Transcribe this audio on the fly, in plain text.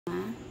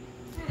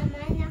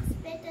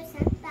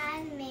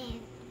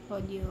O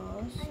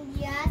Diyos. Ang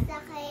Diyos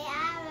sa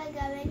kaya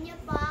gawin niyo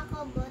po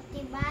ako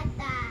buti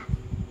bata.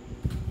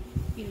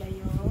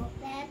 Ilayo.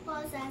 Dahil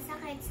po sa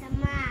sakit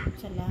sama.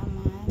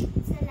 Salamat.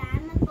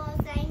 Salamat po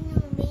sa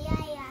inyong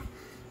biyaya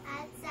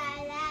at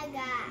sa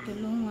alaga.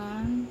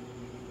 Tulungan.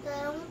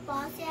 Tulong po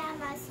siya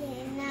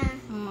masina.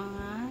 Ang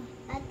mga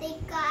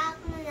Patig ko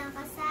ako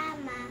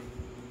nakasama.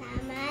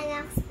 Nama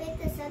ng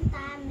Espiritu Santo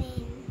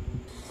amin.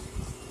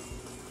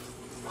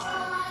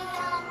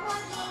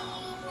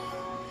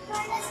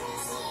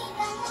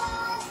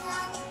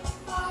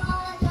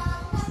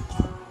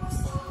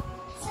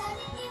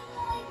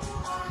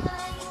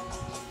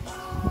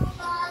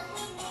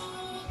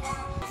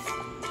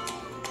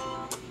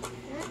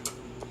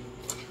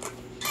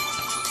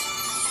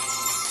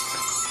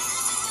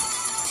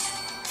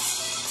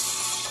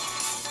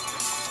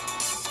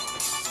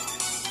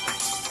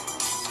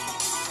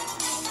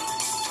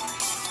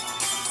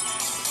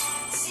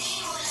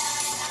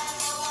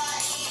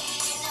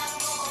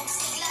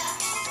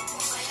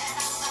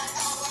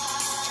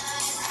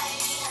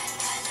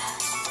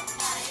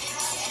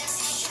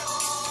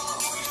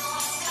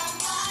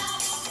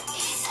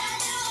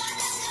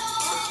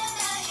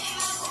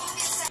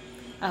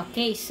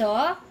 Okay,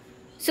 so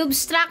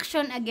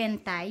subtraction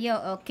again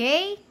tayo,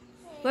 okay?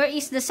 Where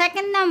is the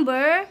second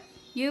number?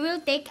 You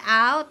will take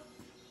out.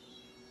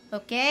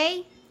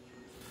 Okay?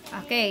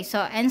 Okay,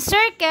 so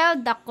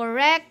encircle the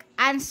correct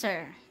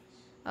answer.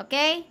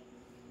 Okay?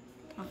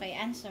 Okay,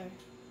 answer.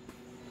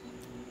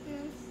 1,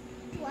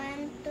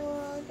 2,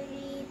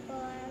 3,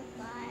 4,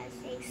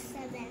 5, 6,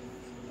 7.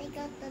 Take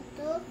out the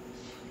 2.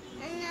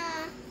 Ano?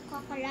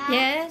 Kokla?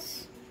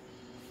 Yes.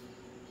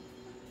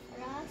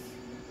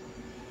 Cross.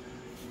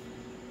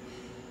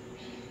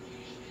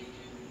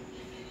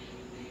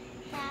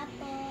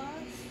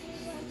 Tapos,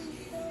 1,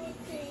 2,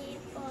 3,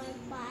 4,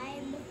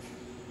 5.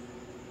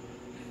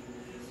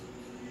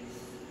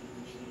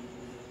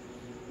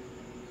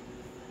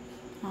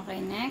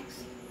 Okay,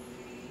 next.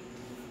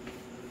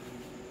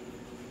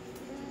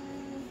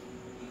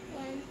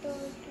 1, 2,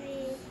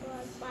 3,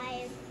 4,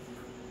 5.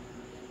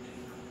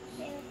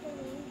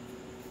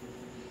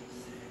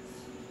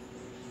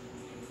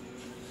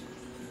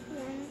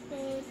 1,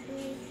 2,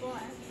 3,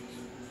 4.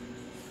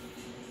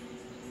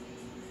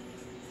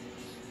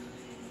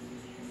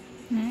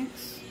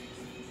 Next.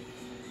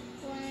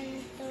 1,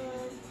 2,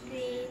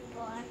 3,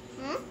 4.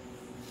 Huh?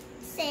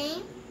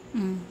 Same?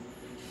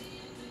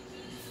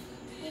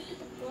 Look at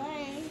the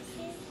blanks.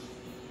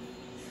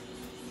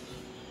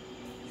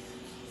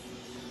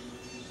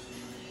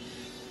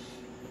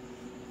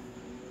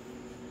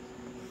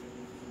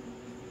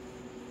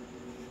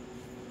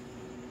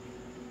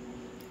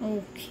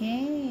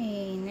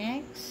 Okay,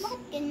 next.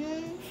 Bakit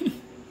ganun?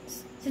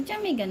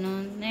 Sadya may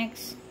ganun.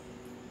 Next.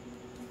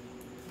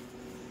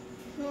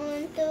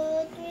 1, 2,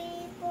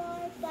 3,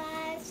 4,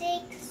 5,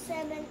 6,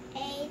 7,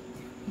 8.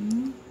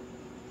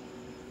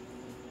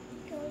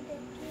 Go to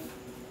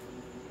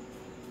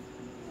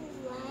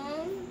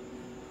 1,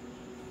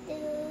 2,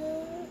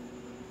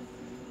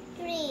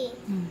 3.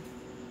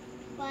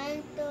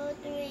 1, 2,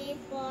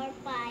 3, 4,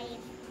 5.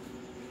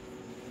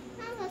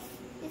 That was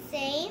the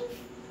same.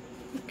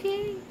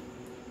 Okay.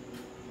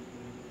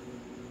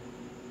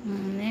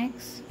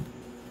 Next.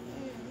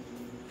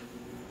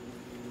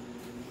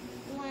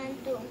 1,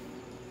 2.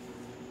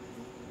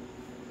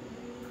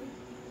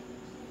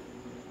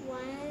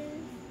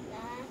 1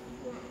 plus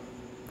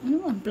 1. Ano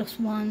 1 plus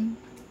 1?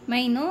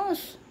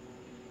 Minus.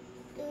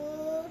 2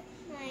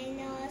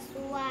 minus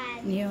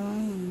 1.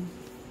 Yun.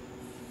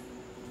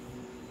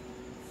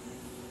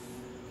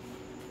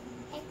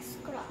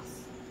 X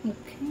cross.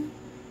 Okay.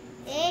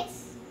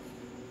 Is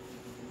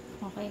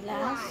Okay,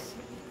 last.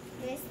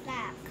 1. This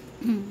back.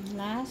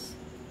 Last.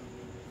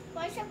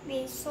 What's a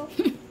piso?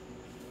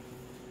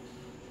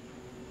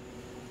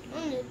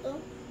 Ano to?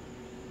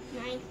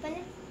 9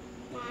 pala.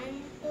 1,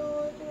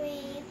 2,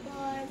 3,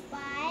 4,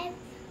 5,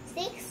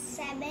 6,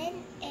 7,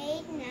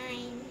 8,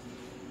 9.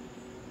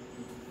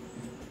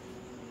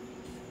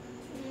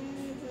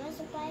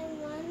 Nasa pa yung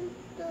 1,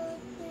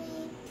 2,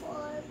 3,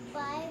 4,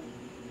 5.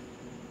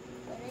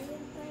 Pala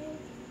yung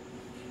 5.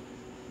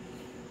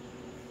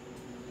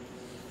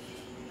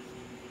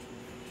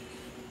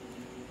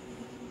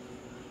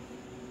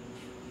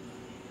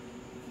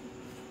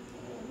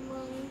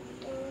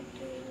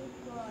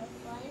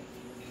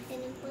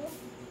 Ganun po.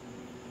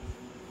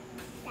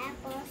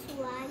 Tapos,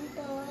 1,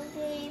 2,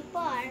 3,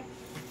 4.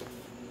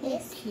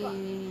 This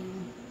Okay.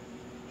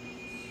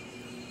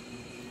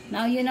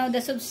 Now you know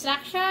the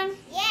subtraction?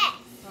 Yes!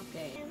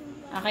 Okay.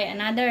 Okay,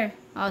 another.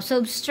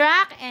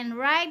 Subtract and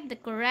write the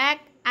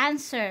correct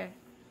answer.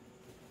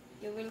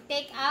 You will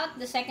take out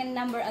the second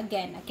number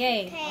again.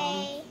 Okay.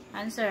 Okay.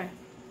 Answer.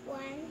 1,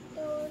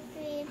 2,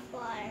 3,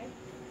 4.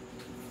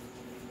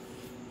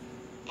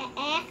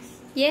 X.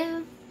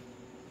 Yeah.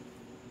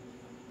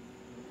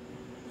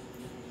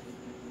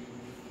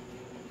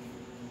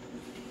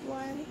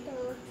 1,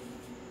 2.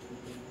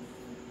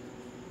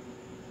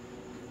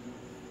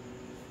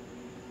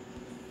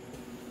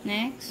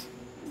 Next.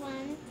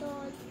 1, 2,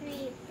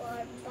 3,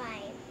 4,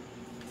 5.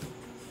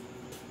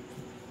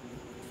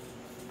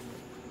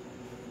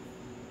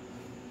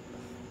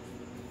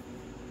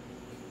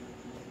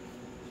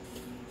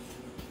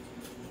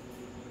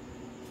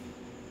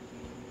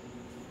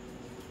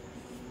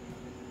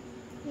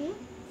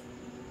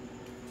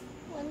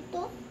 1,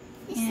 2.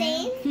 The Yeah.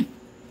 same.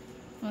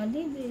 Oh,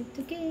 leave it.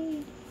 Okay.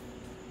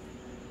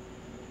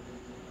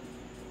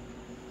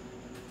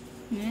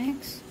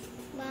 Next.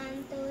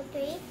 1, 2,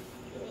 3.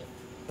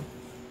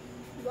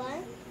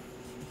 1.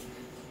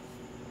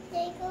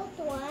 Take out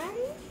 1.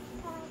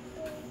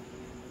 Tapos,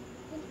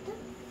 1, 2.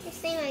 The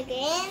same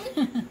again.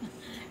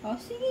 Oh,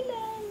 sige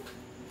lang.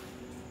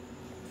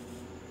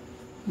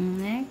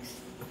 Next.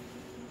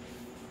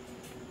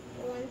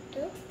 1,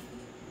 2.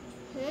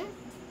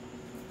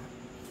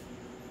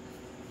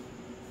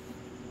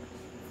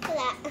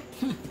 Wala.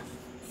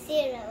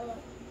 0.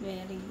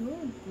 Very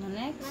good.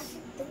 Next. Nasa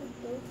 2,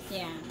 2.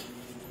 Yeah.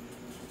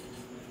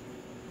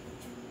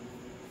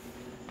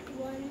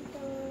 1,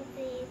 2,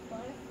 3,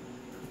 4.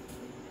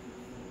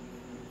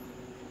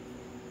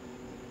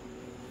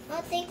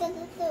 I'll take out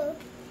the 2.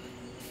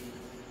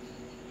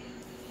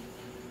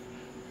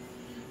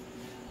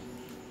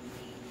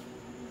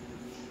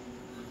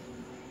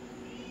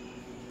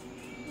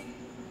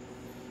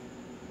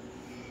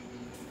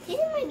 Hit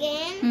him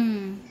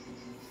again.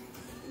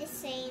 The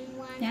same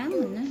 1, Yan 2.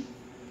 mo na.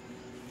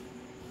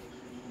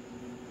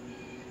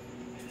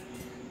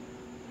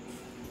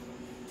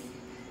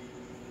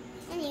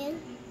 Ano yun?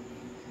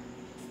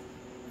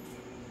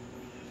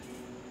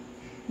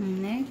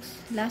 Next.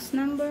 Last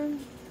number. 1,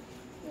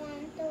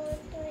 2,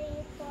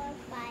 3, 4,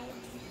 5.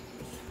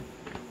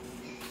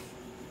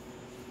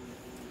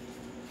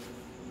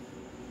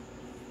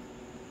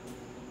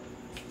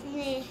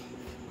 Ne,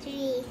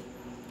 3.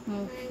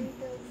 1, Okay.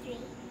 2, 3.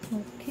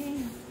 Okay.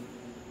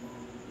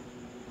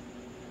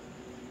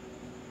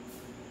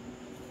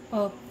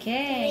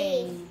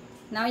 Okay.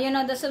 Now you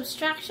know the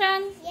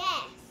subtraction?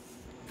 Yes.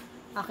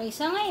 Okay,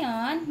 so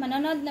ngayon,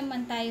 manonood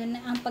naman tayo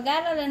na ang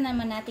pag-aaralan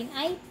naman natin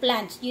ay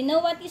plants. You know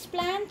what is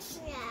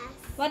plants? Yes.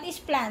 What is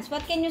plants?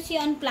 What can you see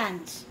on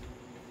plants?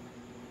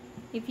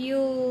 If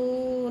you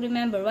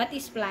remember, what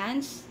is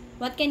plants?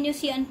 What can you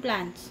see on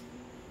plants?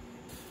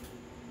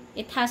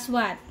 It has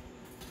what?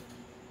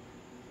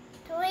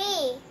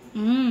 3.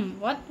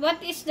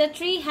 What is the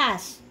tree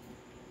has?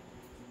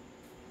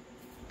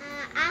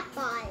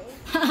 Apple.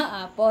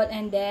 Apple.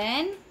 And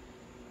then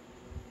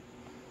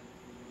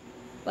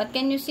what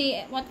can you see?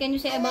 What can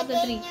you say about the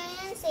tree? Nyo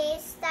yun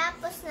sis,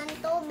 tapos ng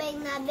tubig,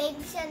 nabig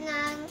siya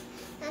ng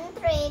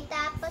tree,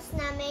 tapos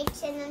namig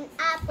siya ng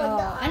apple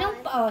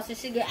doon.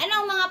 Sige.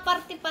 Anong mga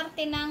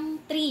parte-parte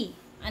ng tree?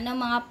 Anong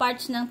mga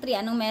parts ng tree?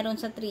 Anong meron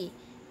sa tree?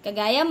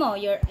 Kagaya mo,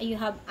 you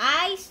have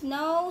eyes,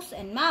 nose,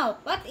 and mouth.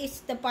 What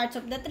is the parts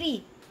of the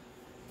tree?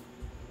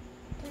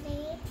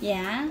 3.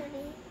 Yeah.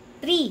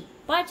 3. Tree.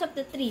 Parts of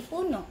the tree.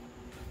 Puno.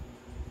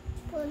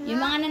 Puno. Yung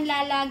mga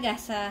nanlalaga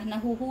sa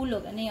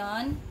nahuhulog. Ano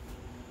yon?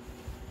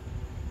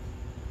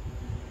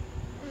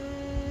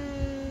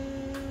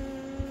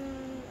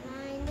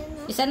 I don't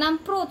know. Isa ng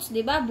fruits,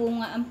 di ba?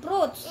 Bunga ang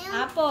fruits.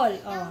 Apple.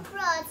 Yung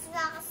fruits,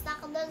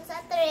 nakastack doon sa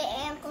tree,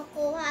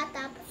 kukuha,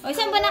 tapos... O,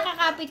 saan ba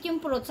nakakapit yung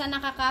fruits? Saan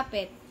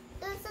nakakapit?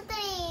 Doon sa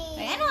tree.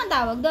 Ay, ano ang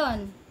tawag doon?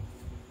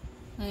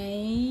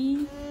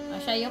 Ay.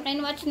 Asya, you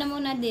can watch na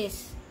muna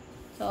this.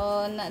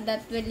 So,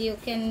 that will you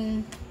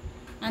can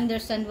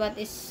understand what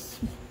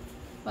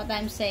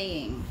I'm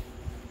saying.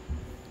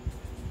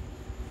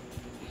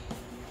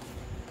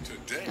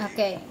 Today,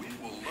 Okay. we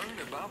will learn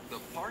about the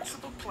parts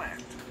of a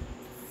plant.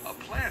 A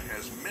plant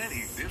has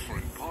many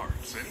different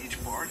parts, and each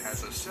part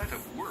has a set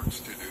of works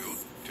to do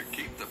to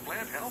keep the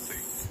plant healthy.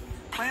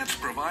 Plants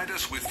provide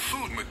us with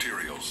food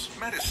materials,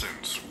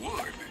 medicines,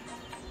 wood,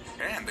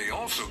 and they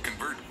also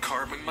convert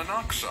carbon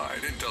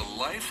monoxide into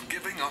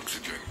life-giving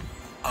oxygen.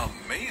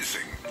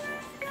 Amazing!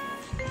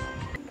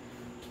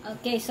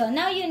 Okay, so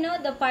now you know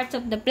the parts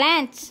of the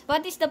plants.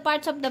 What is the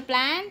parts of the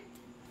plant?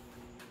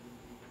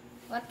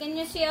 What can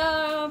you see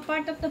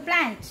part of the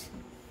plant?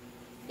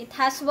 It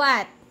has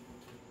what?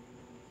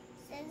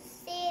 Some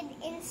seed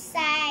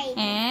inside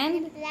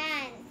And? the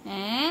plant.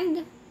 And?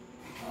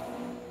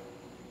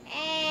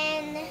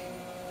 And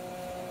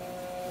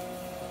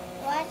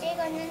watching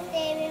ko ng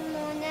TV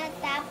muna,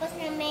 tapos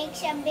na-make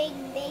siya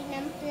big-big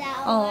ng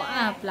flower.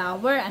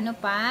 Flower. Ano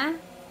pa?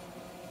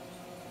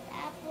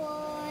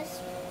 Tapos,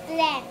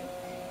 plant.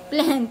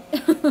 Plant.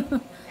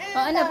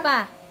 Ano to? pa?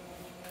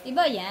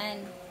 Iba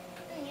yan.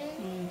 Ano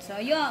yun? So,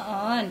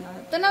 yun.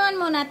 Ito naman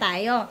muna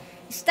tayo.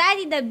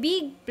 Study the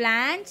big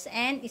plants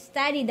and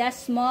study the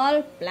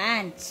small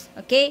plants.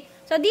 Okay?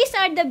 So, these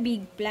are the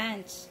big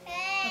plants.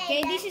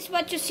 Okay? This is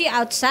what you see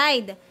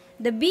outside.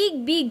 The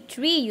big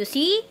tree. You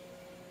see?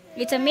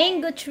 It's a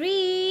mango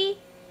tree.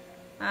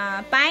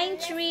 Pine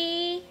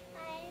tree.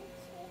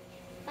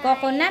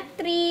 Coconut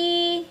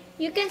tree.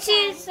 You can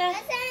see it's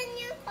Nasaan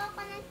yung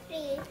coconut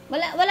tree?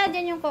 wala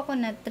dyan yung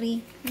coconut tree.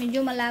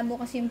 Medyo malabo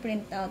kasi yung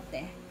printout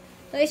eh.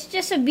 So, it's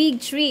just a big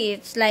tree.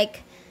 It's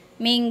like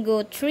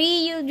mango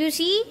tree, you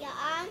see?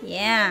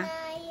 Yeah.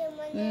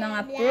 Yung Mga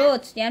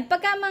fruits. Yan.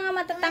 Pagka mga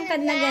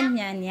matatangkad na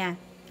ganyan, yan.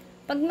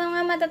 Pag mga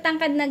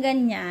matatangkad na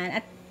ganyan,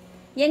 at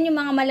yan yung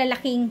mga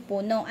malalaking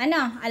puno.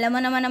 Ano? Alam mo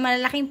naman na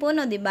malalaking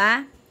puno, di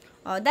ba?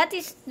 Oh, that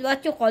is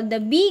what you call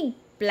the big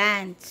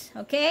plants.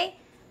 Okay?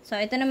 So,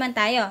 ito naman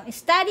tayo.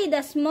 Study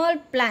the small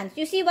plants.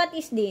 You see what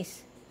is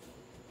this?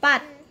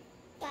 Pot.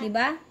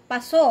 Diba?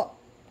 Paso.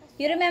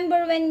 You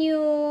remember when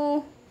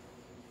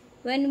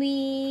we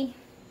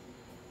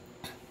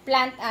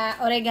plant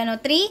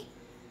oregano tree?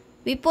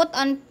 We put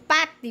on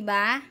pot,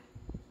 diba?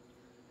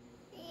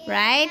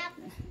 Right?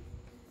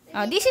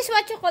 Oh, this is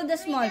what you call the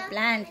small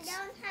plants. We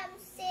don't have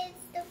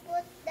seeds to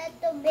put that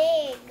too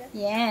big.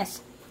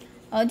 Yes.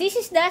 Oh, this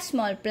is the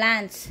small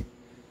plants.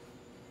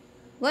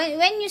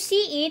 When you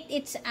see it,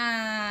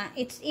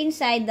 it's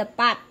inside the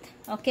pot.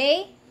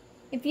 Okay?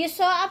 If you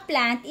saw a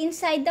plant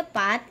inside the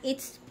pot,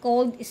 it's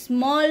called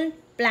small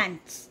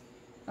plants.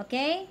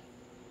 Okay?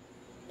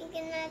 You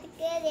cannot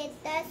get it.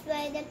 That's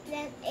why the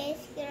plant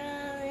is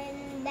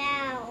growing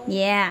down.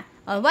 Yeah.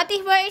 Oh,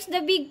 where is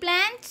the big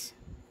plants?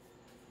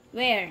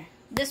 Where?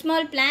 The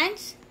small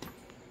plants?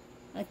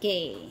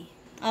 Okay.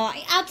 Oh,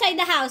 outside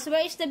the house,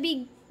 where is the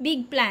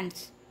big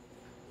plants?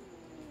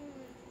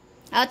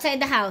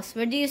 Outside the house,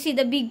 where do you see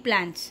the big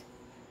plants?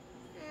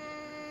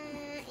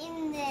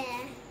 In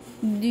there.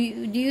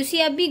 Do you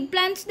see a big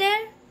plants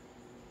there?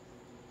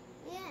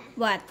 Yeah.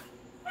 What?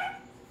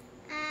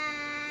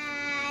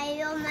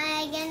 Yung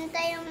may ganito,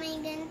 yung may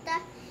ganito,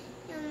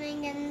 yung may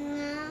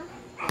gano,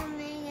 yung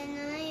may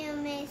gano, yung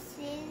may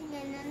seed,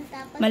 ganun.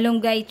 Tapos,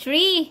 Malunggay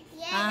tree.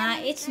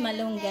 Yeah, It's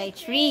malunggay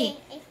tree.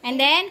 And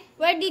then,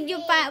 where did you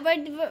find,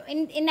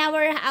 in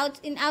our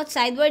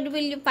outside, where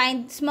will you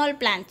find small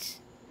plants?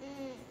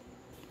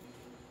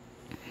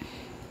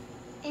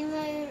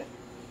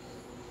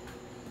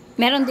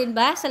 Meron din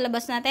ba sa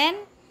labas natin?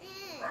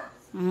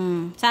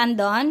 Saan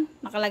doon?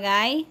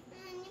 Nakalagay?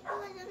 Hindi ko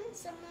alam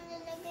sa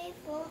malalagay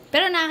po.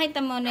 Pero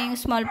nakita mo na yung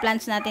small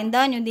plants natin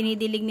doon, yung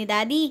dinidilig ni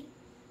Daddy.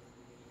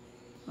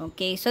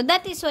 Okay, so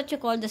that is what you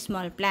call the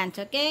small plants,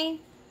 okay?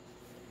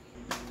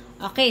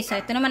 Okay, so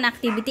ito naman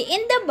activity.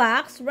 In the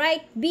box,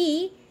 write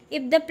B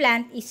if the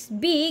plant is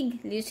big.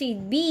 You see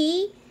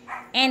B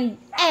and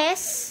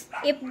S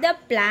if the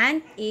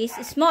plant is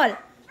small.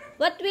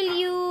 What will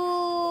you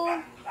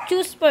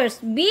choose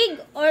first?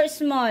 Big or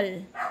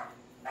small?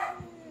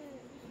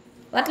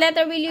 What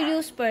letter will you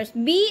use first?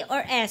 B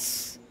or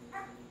S?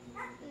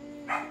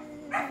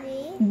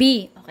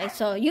 B. Okay,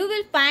 so you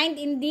will find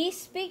in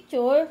this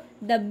picture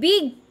the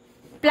big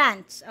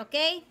plants,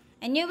 okay?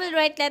 And you will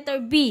write letter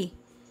B.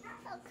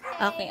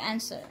 Okay,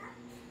 answer.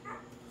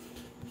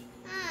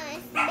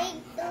 It's big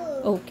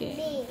too. Okay.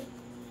 Big.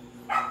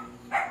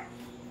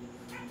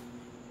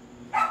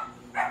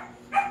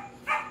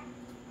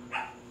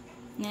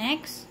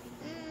 Next.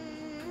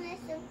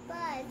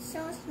 It's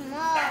so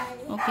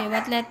small. Okay,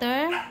 what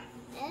letter?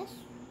 S.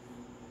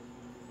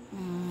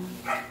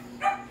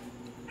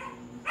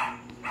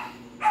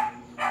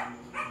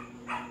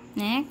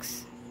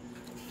 Next.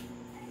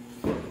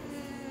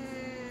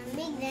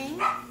 Big then.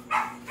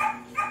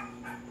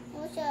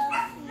 Also,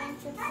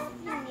 medyo po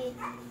hindi.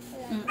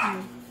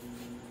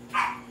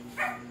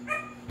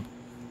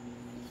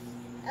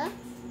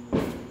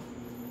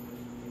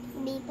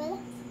 B pala.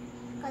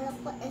 Kala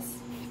ko S.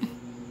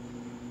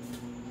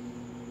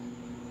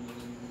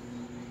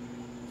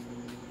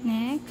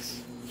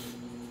 Next.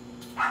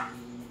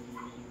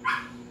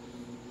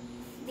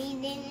 B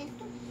din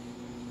ito.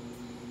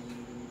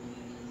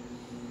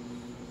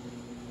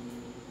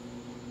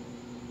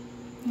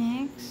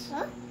 Next.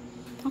 Huh?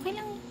 Okay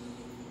lang.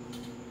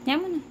 Yan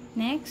mo na.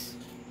 Next.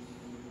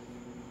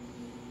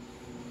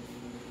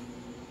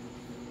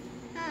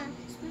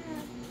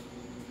 Small.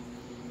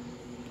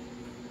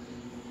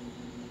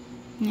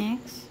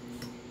 Next.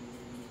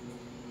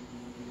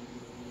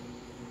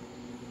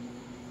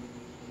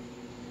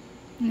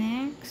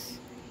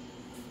 Next.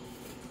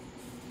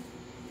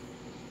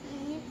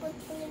 Ipot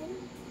ko lang.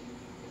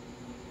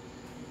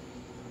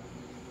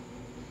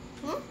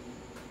 Huh?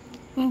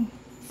 Oh,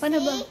 paano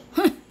ba? See?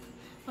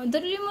 Oh,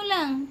 tuloy mo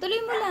lang.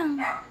 Tuloy mo lang.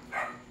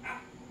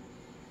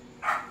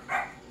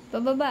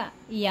 Pababa.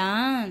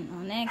 Yan.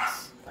 Oh,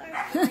 next.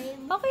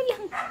 Okay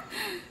lang.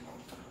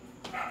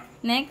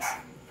 Next.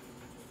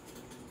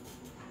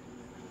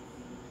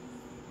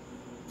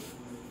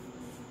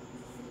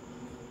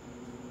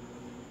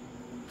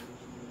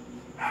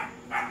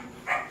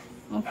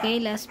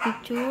 Okay, last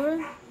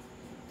picture.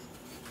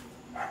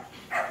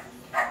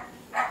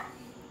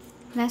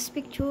 Last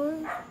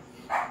picture.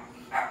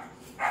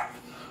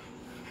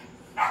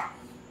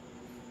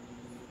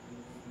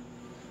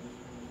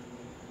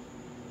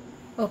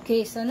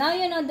 Okay, so now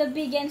you know the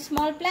big and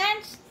small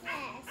plants?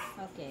 Yes.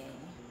 Okay.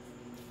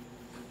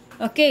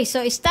 Okay,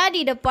 so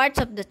study the parts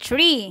of the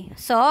tree.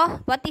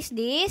 So, what is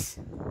this?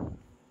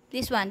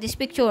 This one, this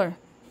picture.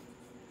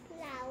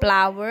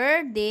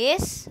 Flower,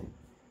 this.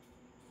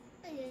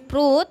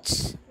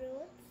 Fruits.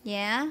 Fruit.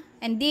 Yeah.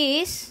 And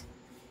this.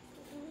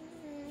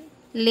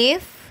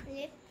 Leaf.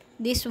 Lip.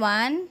 This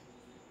one.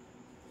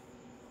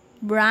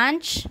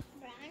 Branch.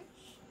 Branch.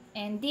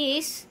 And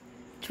this.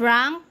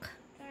 Trunk.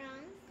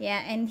 Trunk.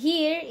 Yeah. And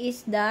here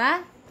is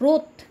the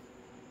root.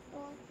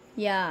 Fruit.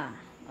 Yeah.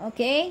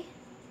 Okay.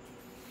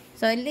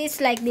 So it's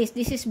like this.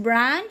 This is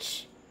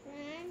branch.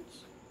 Branch.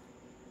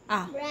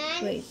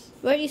 Branch. Wait.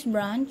 Where is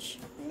branch?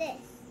 This.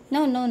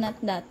 No,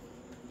 not that.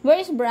 Where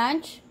is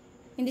branch?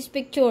 In this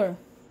picture.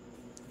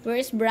 Where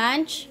is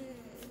branch?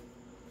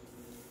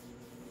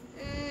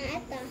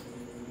 Ito.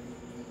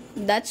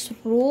 That's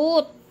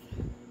root.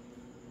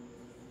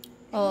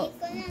 Oh,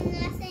 Hindi ko na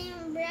nasa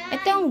yung branch.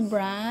 ito ang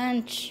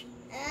branch.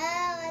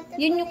 Ito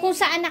Yun yung kung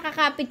saan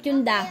nakakapit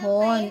yung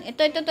dahon.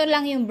 Ito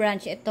lang yung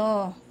branch.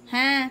 Ito.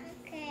 Ha?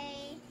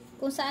 Okay.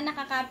 Kung saan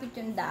nakakapit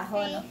yung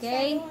dahon.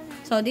 Okay,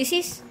 Okay? So, this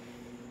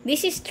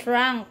is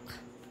trunk.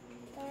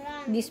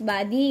 Tulang. This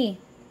body.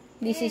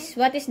 This is,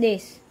 what is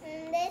this?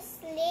 This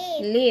leaf.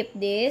 Leaf.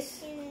 This.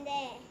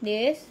 Hindi.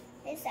 This.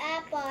 This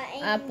apple.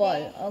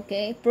 Apple.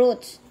 Okay.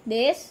 Fruits.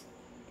 This.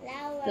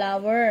 Flower.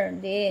 Flower.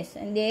 This.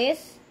 And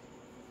this.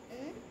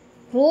 Hmm?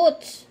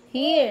 Roots.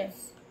 Here.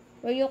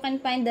 Where you can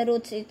find the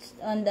roots, it's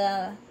on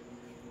the,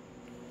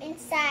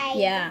 Inside.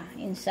 yeah,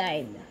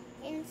 inside.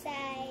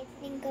 Inside.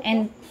 Tingko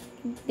And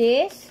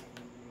this,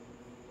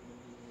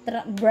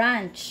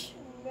 branch.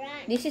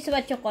 branch. This is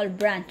what you call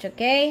branch,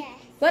 okay? Yes.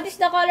 What is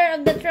the color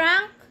of the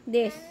trunk?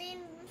 This.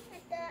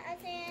 Ito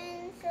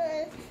yung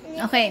sul.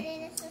 Okay.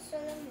 Hindi na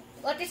susulong.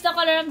 What is the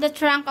color of the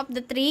trunk of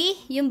the tree?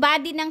 Yung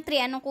body ng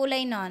tree, anong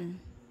kulay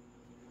nun?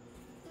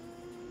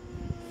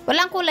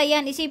 Walang kulay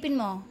yan, isipin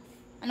mo.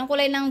 Anong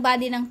kulay ng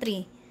body ng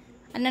tree?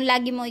 Anong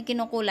lagi mo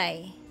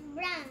ikinukulay?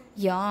 Brown.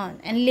 Yon.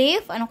 And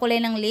leaf, anong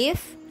kulay ng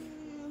leaf?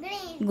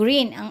 Green.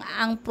 Green.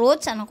 Ang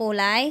fruits, anong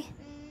kulay?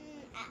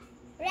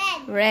 Red.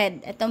 Red.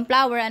 Itong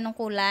flower, anong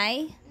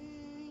kulay?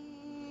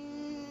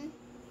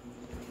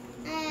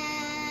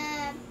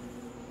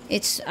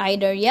 It's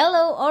either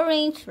yellow,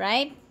 orange,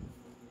 right?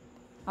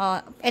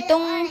 Oh,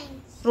 itong Orange.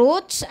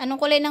 roots,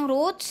 anong kulay ng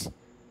roots?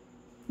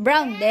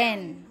 Brown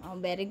din. Oh,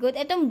 very good.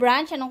 Itong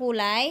branch, anong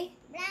kulay?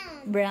 Brown.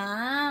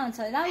 Brown.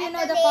 So, now you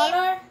know Ito the leaf.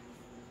 color.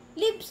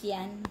 Leaves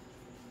yan.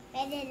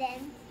 Pwede din.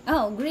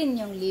 Oh, green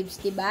yung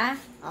leaves, diba?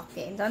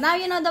 Okay. So, now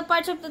you know the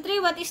parts of the tree.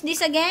 What is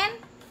this again?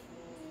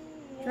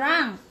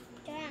 Trunk.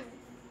 Trunk.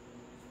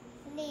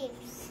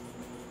 Leaves.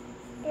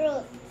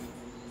 Fruit.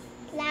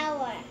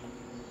 Flower.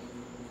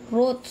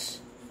 Roots.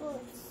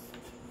 Fruits.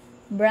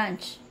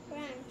 Branch.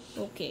 Branch.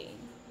 Okay.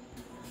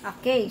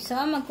 Okay, so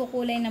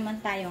magkukulay naman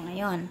tayo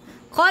ngayon.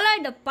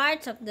 Color the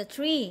parts of the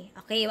tree.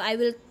 Okay, I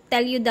will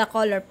tell you the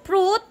color.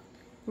 Fruit,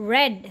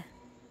 red.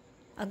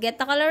 Oh, get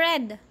the color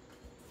red.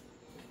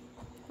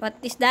 What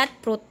is that?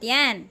 Fruit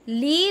yan.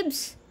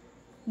 Leaves,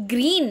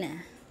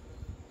 green.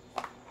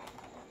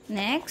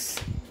 Next.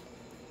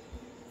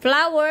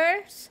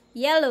 Flowers,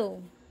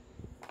 yellow.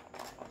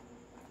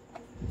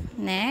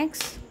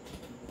 Next.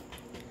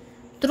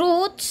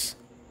 Roots.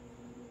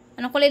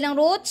 Anong kulay ng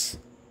roots?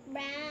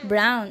 Brown.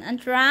 Brown. Ang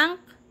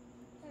trunk?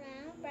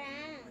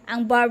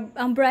 Brown.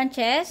 Ang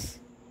branches?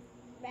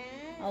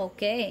 Brown.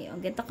 Okay. O,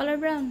 get the color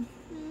brown.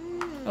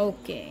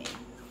 Okay.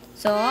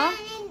 So, And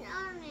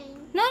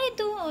orange. no need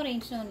to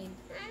orange. No need.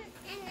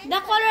 And The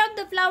color of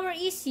the flower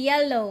is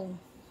yellow.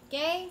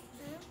 Okay?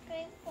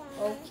 okay po.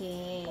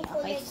 Okay. Okay,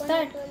 Kulay ko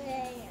start. na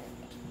tuloy.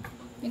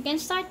 You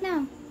can start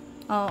now.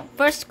 Oh,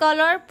 first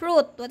color,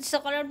 fruit. What is the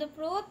color of the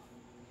fruit?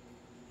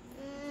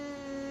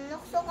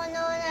 Gusto ko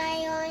na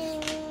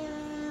yung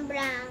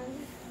brown.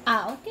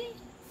 Ah, okay.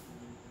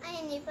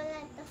 Ay, hindi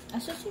pala ito.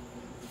 Associate.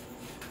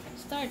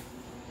 Start.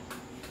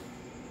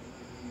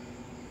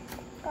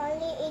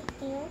 Kali it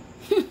you.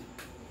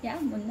 Yeah,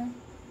 muna.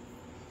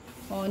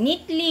 Oh,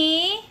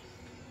 neatly.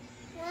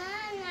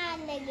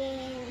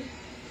 Nalagay.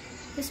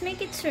 Just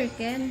make it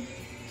circle.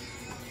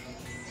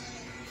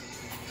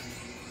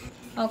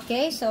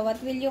 Okay, so what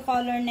will you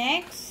color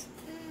next?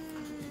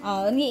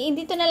 Oh,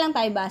 dito na lang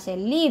tayo base.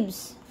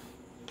 Leaves.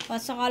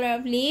 What's the color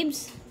of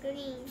leaves?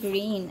 Green.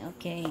 Green.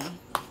 Okay.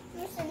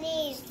 Where's the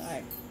leaves?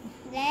 Start.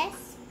 This?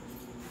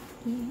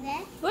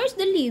 This? Where's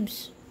the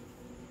leaves?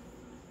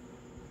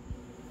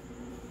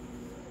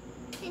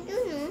 I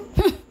don't know.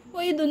 Oh,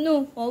 you don't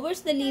know. Oh,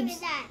 where's the Maybe leaves?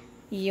 that.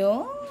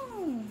 Yo.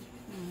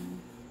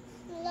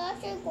 Wala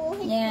siya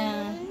guhit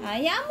Yeah. yun.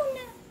 Ayaw mo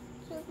na.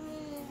 Suot mo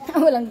na lang.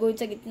 Walang guhit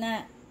sa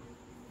gitna.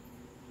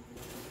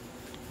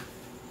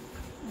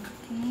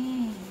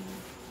 Okay.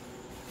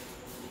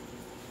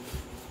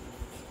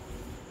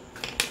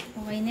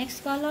 Okay,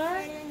 next color.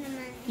 Wala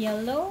naman.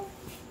 Yellow.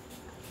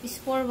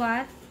 Is for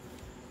what?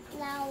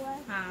 Flower.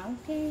 Ah,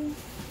 okay.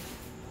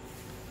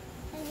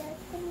 Alam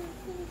ko na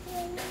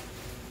sila.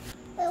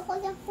 Pero ko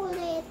na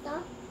kulay ito.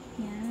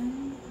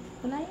 Yan.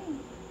 Kulay.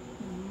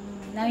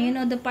 Now you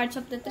know the parts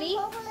of the tree?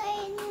 Pero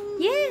kulay yung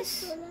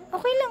Yes. kulay.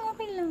 Okay lang,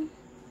 okay lang.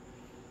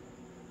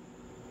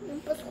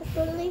 Tapos ko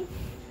kulay.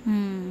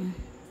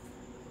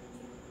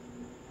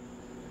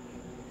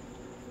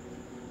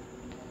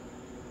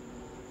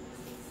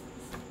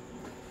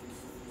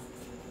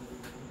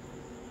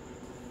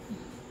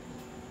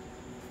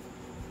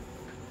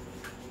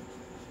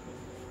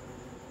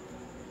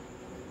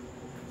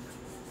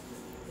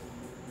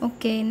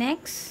 Okay,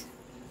 next.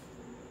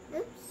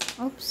 Oops.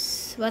 Oops.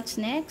 What's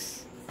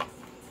next?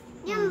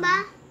 Yan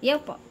ba? Yaw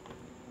po.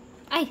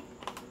 Ay.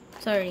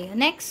 Sorry.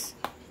 Next.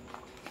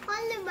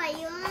 Ano ba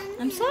yun?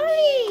 I'm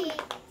sorry.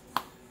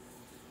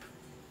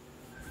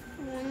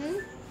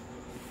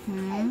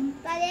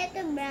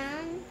 ito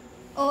brown.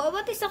 Oh,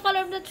 what is the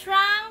color of the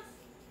trunk?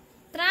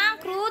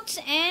 Trunk, roots,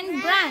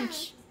 and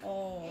branch.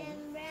 Oh.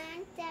 And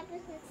branch,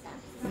 tapos ito.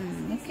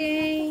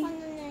 Okay.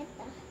 Ano na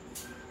ito?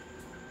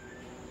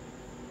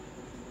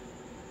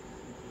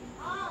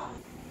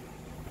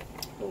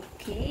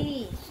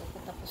 Okay. So,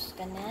 patapos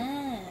ka na.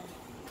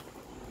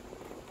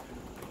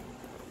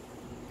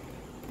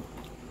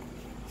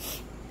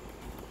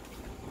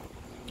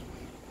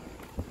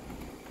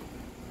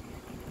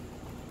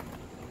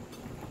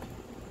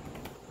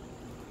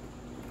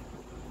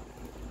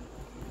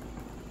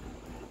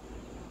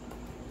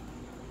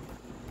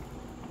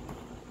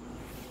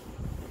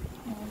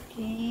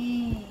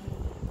 Okay.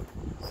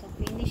 So,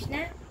 finish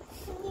na?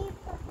 Hindi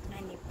pa.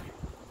 Hindi pa.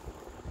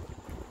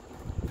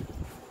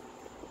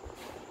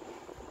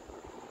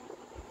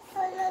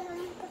 Wala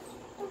lang pa.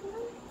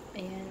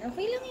 Ayan.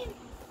 Okay lang yan.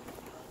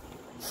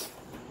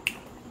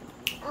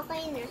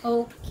 Okay na.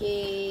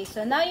 Okay.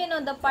 So, now you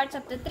know the parts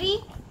of the tree?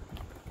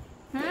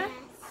 Huh? Yes.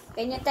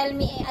 Can you tell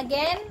me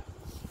again?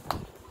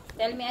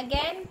 Tell me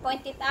again.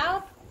 Point it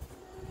out.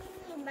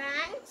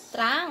 Branch,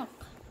 Trunk.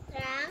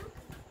 trunk,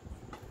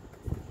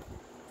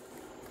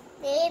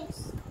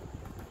 leaves,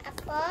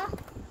 apple,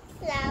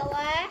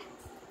 flower,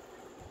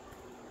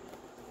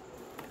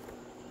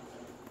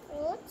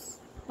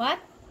 roots,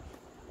 What?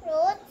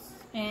 roots,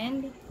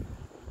 And?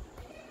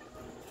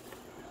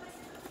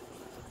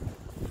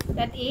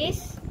 That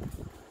is?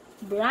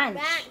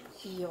 Branch. Branch.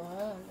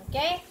 Yun.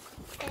 Okay?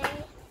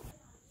 and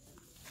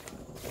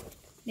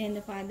Then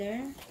the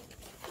father.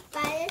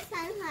 Father,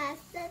 Son,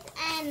 Husband,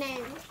 Amen.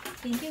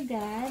 Thank you,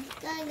 God.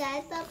 So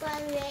God, Papa,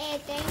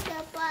 thank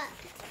you po.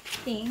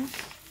 Thanks.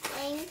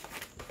 Thanks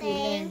We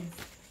learn.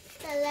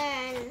 to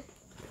learn.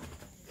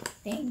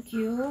 Thank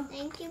you.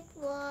 Thank you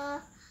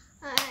for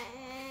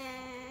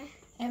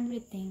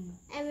Everything.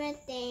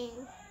 everything.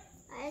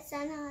 Father,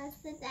 Son,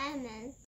 Husband, Amen.